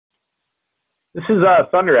This is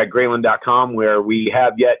Thunder at Graylind.com, where we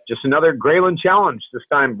have yet just another Graylind challenge. This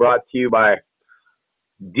time brought to you by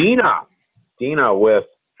Dina. Dina with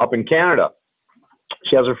up in Canada.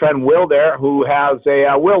 She has her friend Will there, who has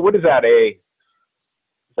a Will. What is that? Is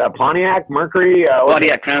that Pontiac Mercury?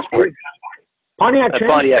 Pontiac Transport. Pontiac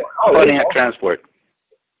Transport. Pontiac Transport.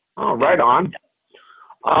 Oh, right on.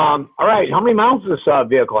 All right. How many miles does this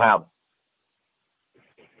vehicle have?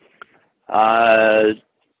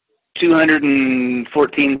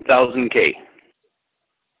 214,000 K.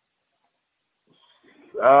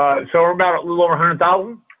 So we're about a little over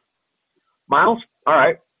 100,000 miles. All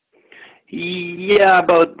right. Yeah,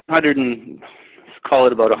 about 100 and let's call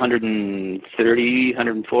it about 130,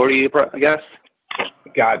 140, I guess.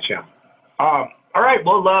 Gotcha. All right.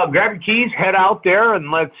 Well, grab your keys, head out there,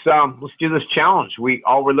 and let's do this challenge.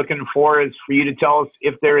 All we're looking for is for you to tell us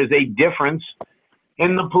if there is a difference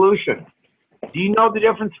in the pollution. Do you know the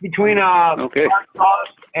difference between a car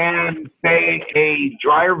exhaust and, say, a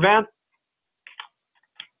dryer vent?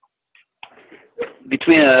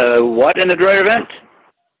 Between a what and a dryer vent?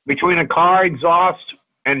 Between a car exhaust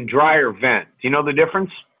and dryer vent. Do you know the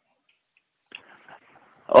difference?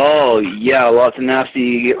 Oh, yeah, lots of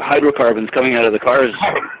nasty hydrocarbons coming out of the car's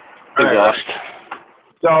exhaust.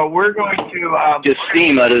 So we're going to... just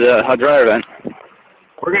steam out of the dryer vent.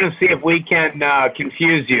 We're going to see if we can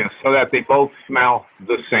confuse you so that they both smell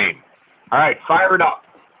the same. All right, fire it up.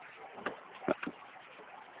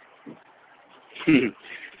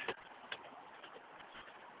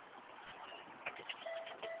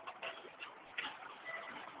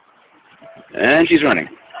 And she's running.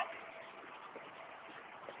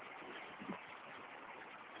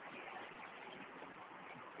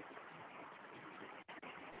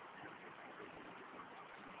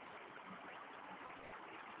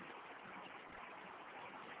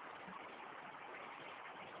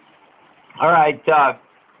 All right. It's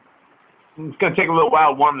going to take a little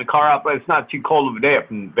while to warm the car up, but it's not too cold of a day up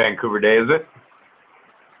in Vancouver Day, is it?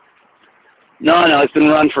 No, it's been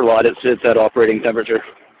run for a lot. It's at operating temperature.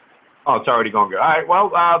 Oh, it's already going good. All right.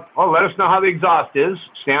 Well, let us know how the exhaust is.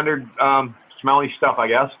 Standard smelly stuff, I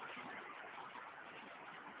guess.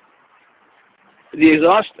 The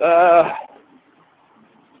exhaust,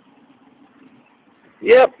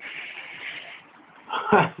 yep.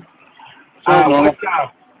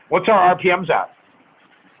 What's our RPMs at?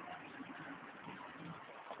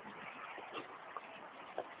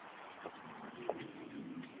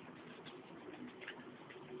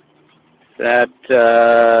 At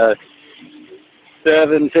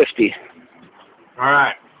 750. All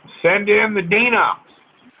right. Send in the Dina.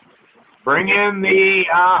 Bring in the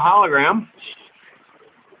hologram.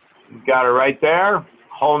 You've got it right there,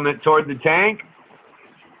 holding it toward the tank.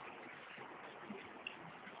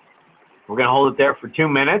 We're going to hold it there for 2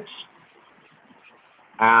 minutes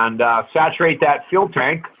and saturate that fuel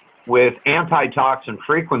tank with antitoxin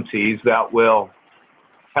frequencies that will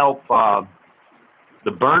help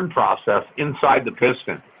the burn process inside the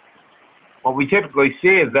piston. What we typically see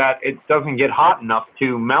is that it doesn't get hot enough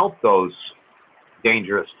to melt those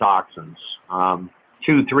dangerous toxins.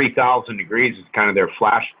 2,000–3,000 degrees is kind of their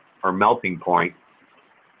flash or melting point.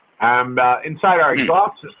 And inside our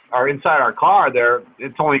exhaust or inside our car,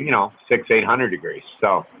 it's only 600–800 degrees,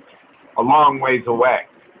 so a long ways away.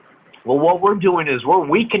 Well, what we're doing is we're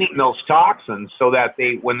weakening those toxins so that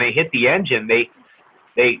when they hit the engine, they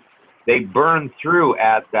burn through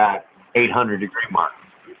at that 800-degree mark.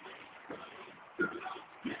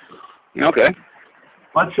 Okay.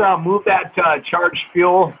 Let's move that charged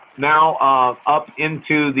fuel now up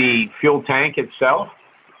into the fuel tank itself.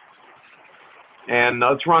 And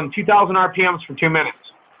let's run 2,000 RPMs for 2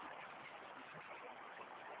 minutes.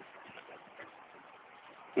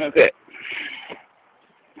 Okay.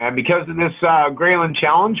 And because of this Graylind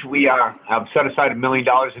challenge, we have set aside $1 million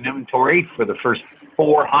in inventory for the first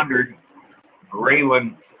 400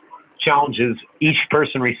 Graylind challenges. Each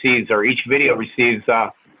person receives, or each video receives,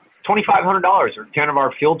 $2,500 or 10 of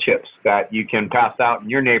our fuel chips that you can pass out in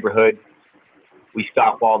your neighborhood. We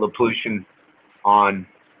stop all the pollution on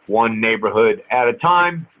one neighborhood at a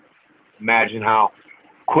time. Imagine how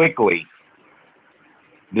quickly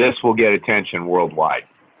this will get attention worldwide.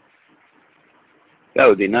 That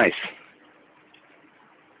would be nice.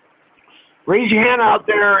 Raise your hand out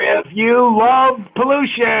there if you love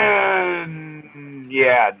pollution.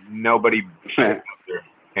 Yeah, nobody put their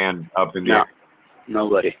hand up in the air.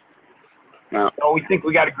 Nobody. No. So we think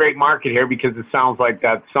we got a great market here because it sounds like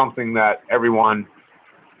that's something that everyone,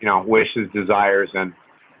 wishes, desires, and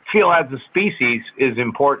feel as a species is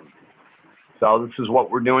important. So this is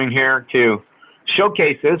what we're doing here to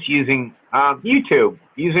showcase this using YouTube,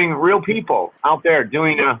 using real people out there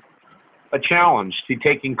doing a challenge to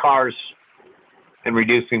taking cars and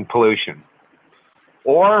reducing pollution.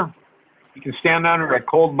 Or you can stand under a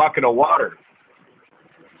cold bucket of water.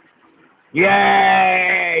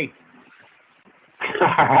 Yay! All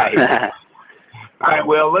right. All right,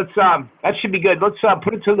 Will, let's, that should be good. Let's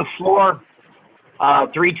put it to the floor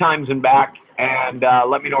 3 times and back, and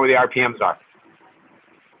let me know where the RPMs are.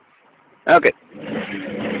 Okay.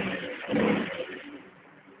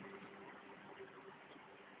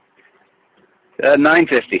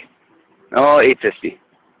 950. Oh, 850.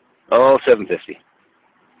 Oh, 750.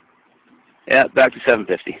 Yeah, back to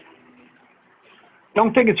 750.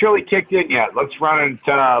 Don't think it's really kicked in yet. Let's run it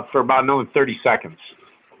for about another 30 seconds.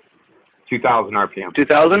 2,000 RPM.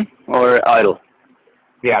 2,000 or idle?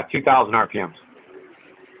 Yeah, 2,000 RPMs.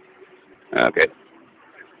 Okay.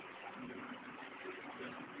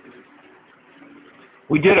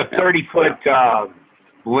 We did a 30-foot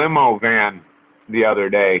limo van the other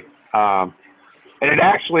day, and it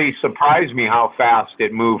actually surprised me how fast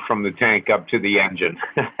it moved from the tank up to the engine.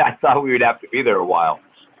 I thought we would have to be there a while.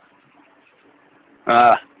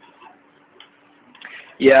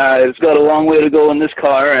 Yeah, it's got a long way to go in this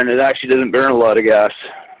car, and it actually doesn't burn a lot of gas.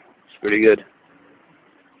 It's pretty good.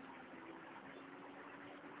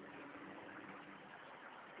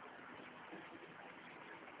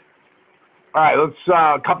 All right, let's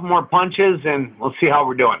a couple more punches, and we'll see how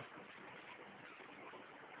we're doing.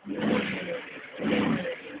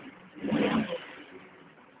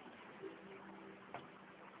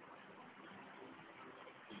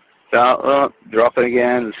 So, drop it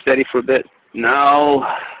again, steady for a bit.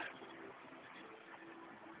 Now,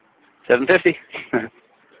 750.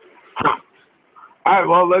 All right,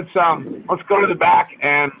 well, let's go to the back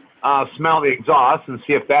and smell the exhaust and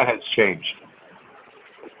see if that has changed.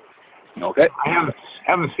 Okay. I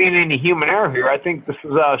haven't seen any human error here. I think this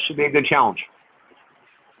is should be a good challenge.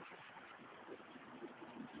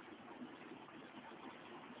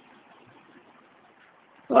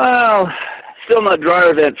 Well, still not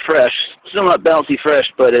dryer vent fresh. Still not bouncy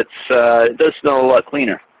fresh, but it's it does smell a lot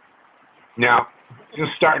cleaner. Yeah,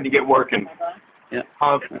 just starting to get working. Yeah.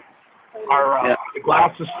 Are the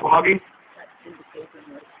glasses foggy?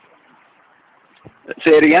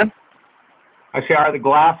 Say it again? I say, are the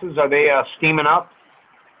glasses, are they steaming up?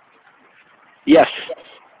 Yes.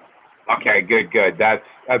 Okay, good. That's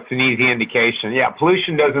an easy indication. Yeah,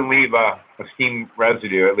 pollution doesn't leave a steam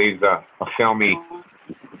residue. It leaves a filmy,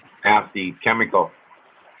 nasty chemical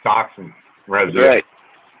toxin residue. Right.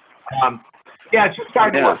 Yeah, it's just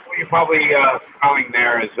starting to work. What you're probably smelling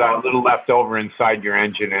there is a little left over inside your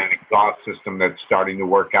engine and exhaust system that's starting to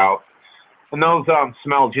work out. And those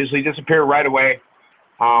smells usually disappear right away.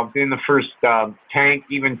 In the first tank,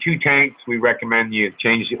 even 2 tanks, we recommend you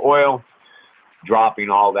change the oil,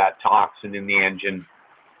 dropping all that toxin in the engine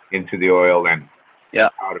into the oil and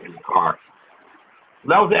out of the car.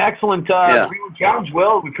 That was an excellent challenge,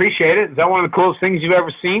 Will. We appreciate it. Is that one of the coolest things you've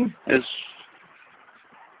ever seen?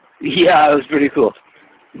 Yeah, it was pretty cool.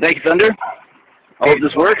 Thank you, Thunder. I hope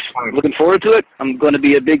this works. I'm looking forward to it. I'm going to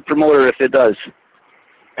be a big promoter if it does.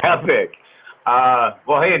 Epic.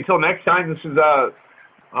 Well, hey, until next time, this is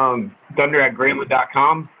Thunder at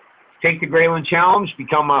Graylind.com. Take the Graylind Challenge,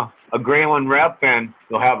 become a Graylind rep, and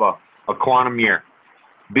you'll have a quantum year.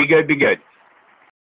 Be good, be good.